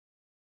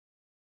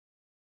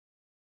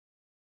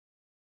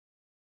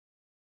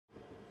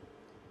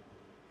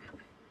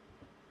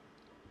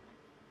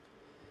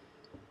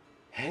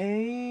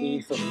E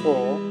for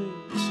 4,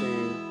 2,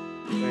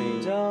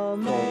 3, 4,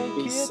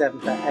 B7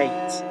 for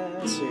 8,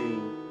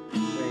 2,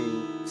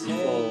 3,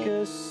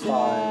 4,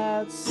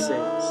 5, 6,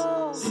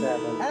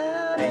 7,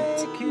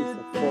 8, E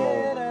for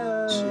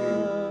 4, 2,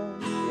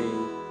 3,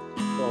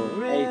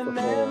 4, A for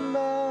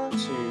 4,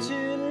 2,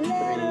 3,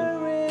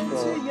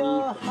 4, E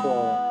for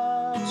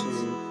 4,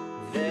 2,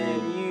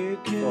 3,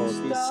 4,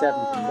 B7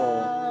 for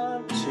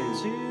 4, 2,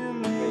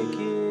 3,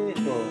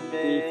 4,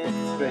 E for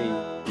 3,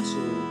 2,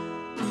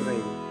 3,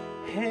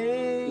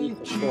 E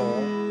for 4,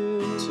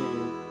 2,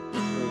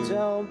 3,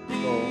 4,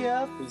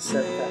 B7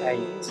 for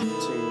 8, 2,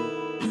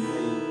 3,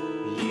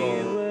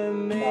 4,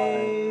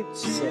 5,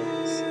 6,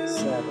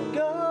 7,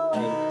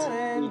 8,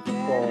 E for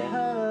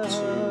 4, 2,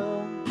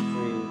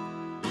 3,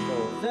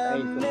 4, A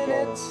for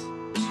 4, 2,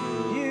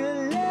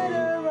 3,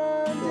 4,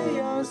 E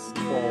for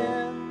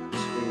 4,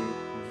 2,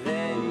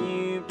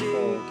 3,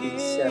 4,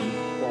 B7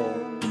 for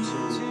 4,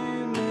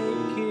 2,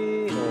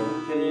 3,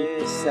 4, E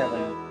for 7,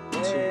 2,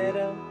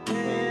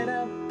 3,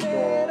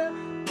 4,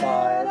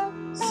 5,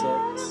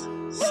 6,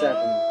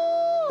 7,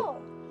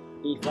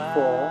 E for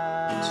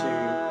 4,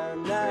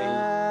 2, 3,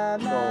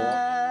 4,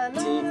 D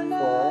for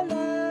 4,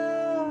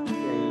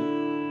 3,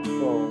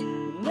 4,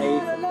 A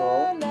for 4,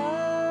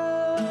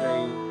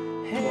 3,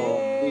 4,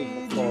 E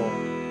for 4,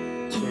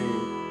 2,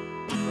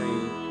 3,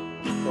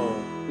 4,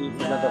 E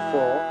for another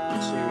 4,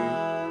 2,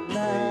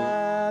 3,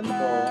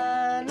 4,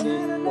 D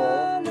for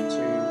 4,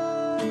 2,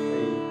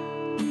 3,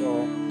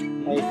 4,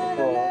 A for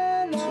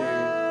 4, 2,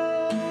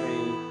 3,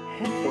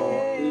 4,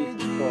 E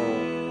for 4,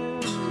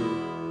 2,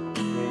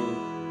 3,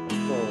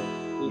 4,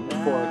 E for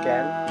 4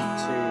 again,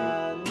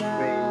 2,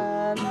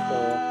 3,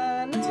 4,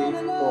 D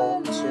for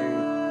 4, 2,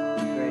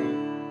 3,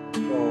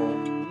 4,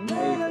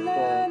 A for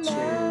 4,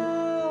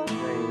 2,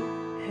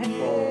 3,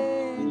 4,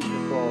 E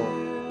for 4,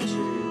 2, 3,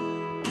 4,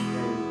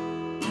 E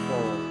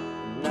for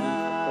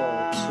 4,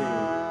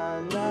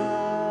 2, 3,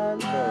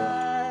 4,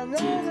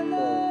 D for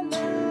 4,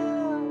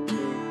 2,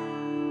 3,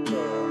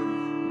 4,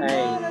 A,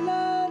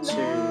 2,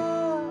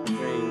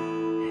 3,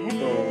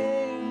 4,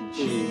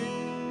 E.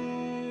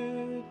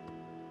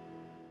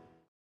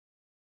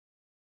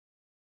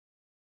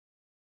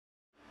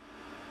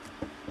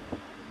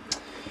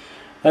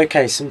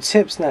 Okay, some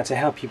tips now to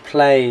help you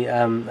play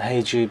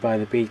Hey Jude by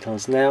the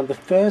Beatles. Now, the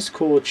first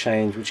chord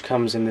change which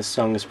comes in this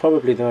song is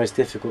probably the most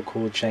difficult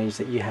chord change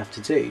that you have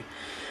to do.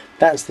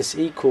 That's this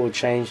E chord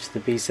change to the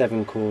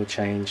B7 chord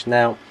change.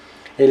 Now,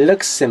 it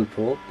looks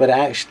simple, but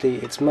actually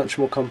it's much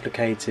more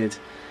complicated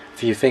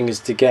for your fingers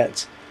to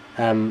get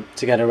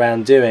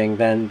around doing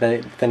than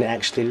it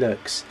actually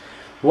looks.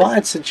 What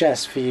I'd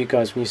suggest for you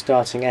guys when you're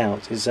starting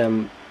out is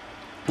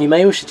you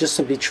may also just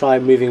simply try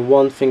moving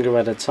one finger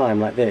at a time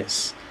like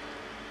this,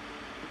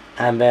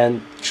 and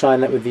then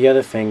trying that with the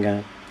other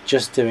finger,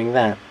 just doing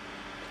that.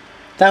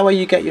 That way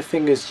you get your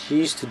fingers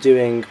used to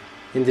doing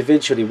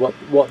individually what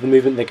the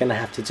movement they're going to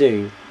have to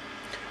do.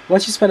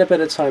 Once you spend a bit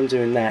of time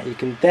doing that, you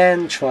can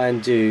then try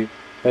and do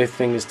both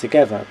fingers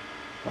together,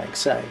 like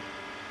so.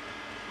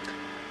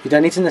 You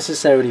don't need to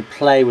necessarily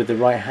play with the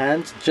right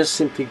hand, just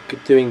simply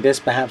doing this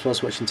perhaps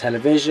whilst watching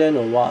television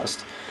or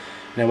whilst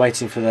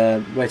waiting for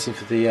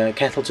the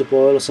kettle to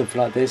boil or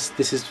something like this.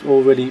 This is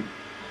all really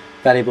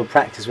valuable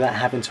practice without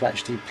having to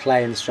actually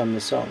play and strum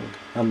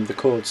the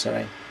chords,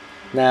 sorry.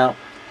 Now,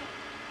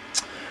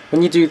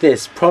 when you do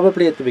this,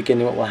 probably at the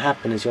beginning what will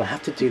happen is you'll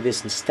have to do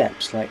this in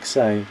steps, like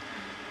so.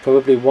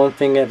 Probably one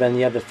finger, then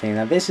the other finger.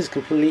 Now this is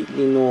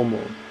completely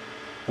normal.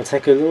 It'll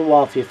take a little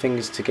while for your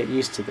fingers to get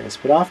used to this,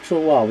 but after a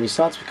while, when you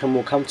start to become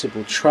more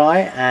comfortable, try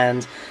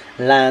and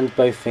land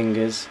both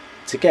fingers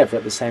together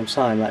at the same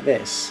time, like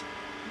this.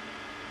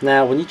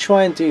 Now, when you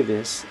try and do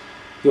this,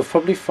 you'll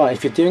probably find,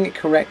 if you're doing it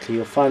correctly,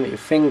 you'll find that your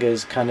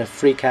fingers kind of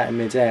freak out in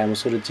mid-air and will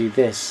sort of do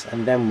this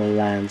and then will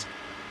land.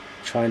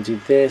 Try and do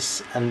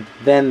this and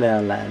then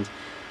they'll land.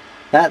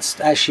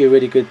 That's actually a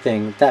really good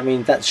thing.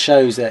 That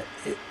shows that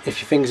if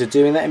your fingers are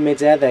doing that in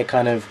mid-air, they're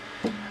kind of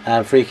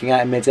freaking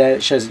out in mid-air.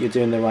 It shows that you're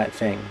doing the right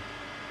thing.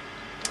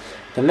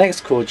 The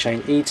next chord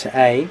change, E to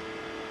A,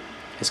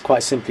 is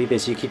quite simply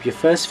this. You keep your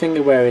first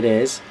finger where it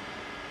is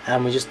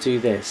and we just do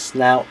this.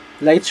 Now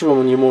later on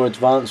when you're more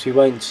advanced, we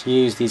won't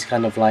use these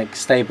kind of like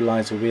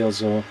stabilizer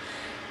wheels or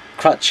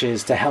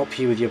crutches to help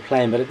you with your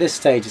playing, but at this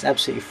stage it's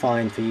absolutely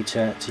fine for you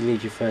to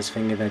leave your first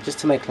finger there, just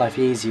to make life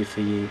easier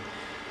for you.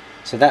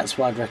 So that's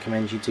what I'd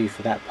recommend you do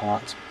for that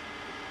part.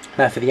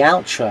 Now for the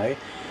outro,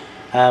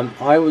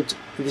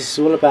 this is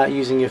all about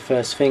using your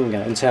first finger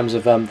in terms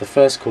of the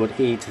first chord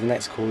E to the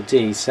next chord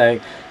D. So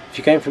if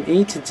you're going from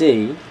E to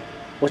D,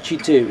 what you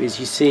do is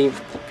you see,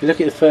 if you look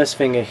at the first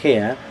finger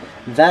here,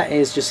 that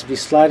is just simply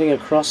sliding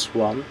across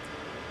one,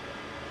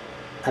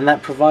 and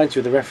that provides you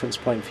with a reference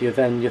point for your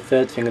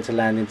third finger to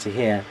land into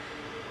here.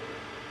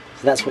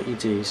 So that's what you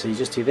do. So you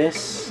just do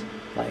this,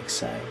 like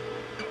so.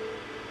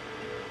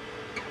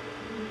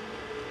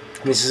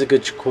 And this is a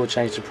good chord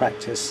change to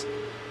practice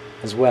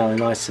as well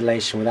in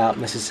isolation without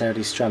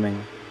necessarily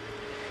strumming.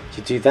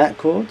 You do that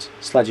chord,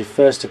 slide your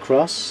first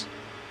across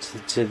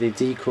to the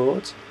D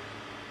chord,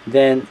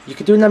 then you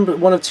can do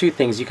one of two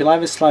things. You can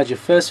either slide your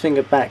first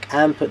finger back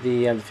and put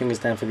the fingers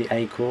down for the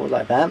A chord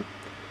like that,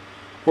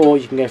 or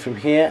you can go from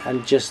here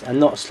and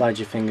not slide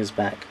your fingers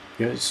back.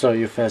 Your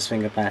first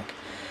finger back.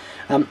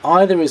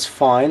 Either is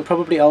fine.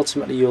 Probably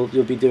ultimately you'll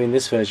be doing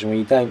this version where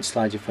you don't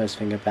slide your first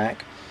finger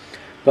back,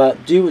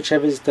 but do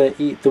whichever is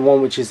the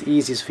one which is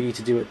easiest for you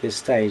to do at this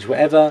stage.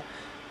 Whatever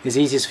is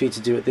easiest for you to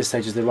do at this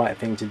stage is the right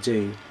thing to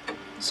do.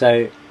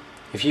 So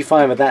if you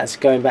find that that's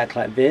going back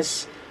like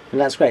this, then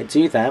that's great.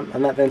 Do that,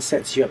 and that then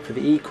sets you up for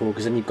the E chord,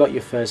 because then you've got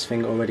your first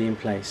finger already in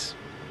place.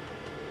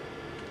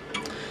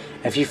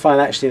 If you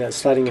find actually that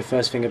sliding your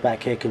first finger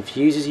back here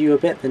confuses you a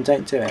bit, then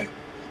don't do it.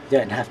 You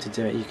don't have to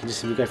do it. You can just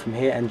simply go from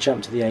here and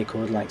jump to the A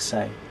chord like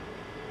so.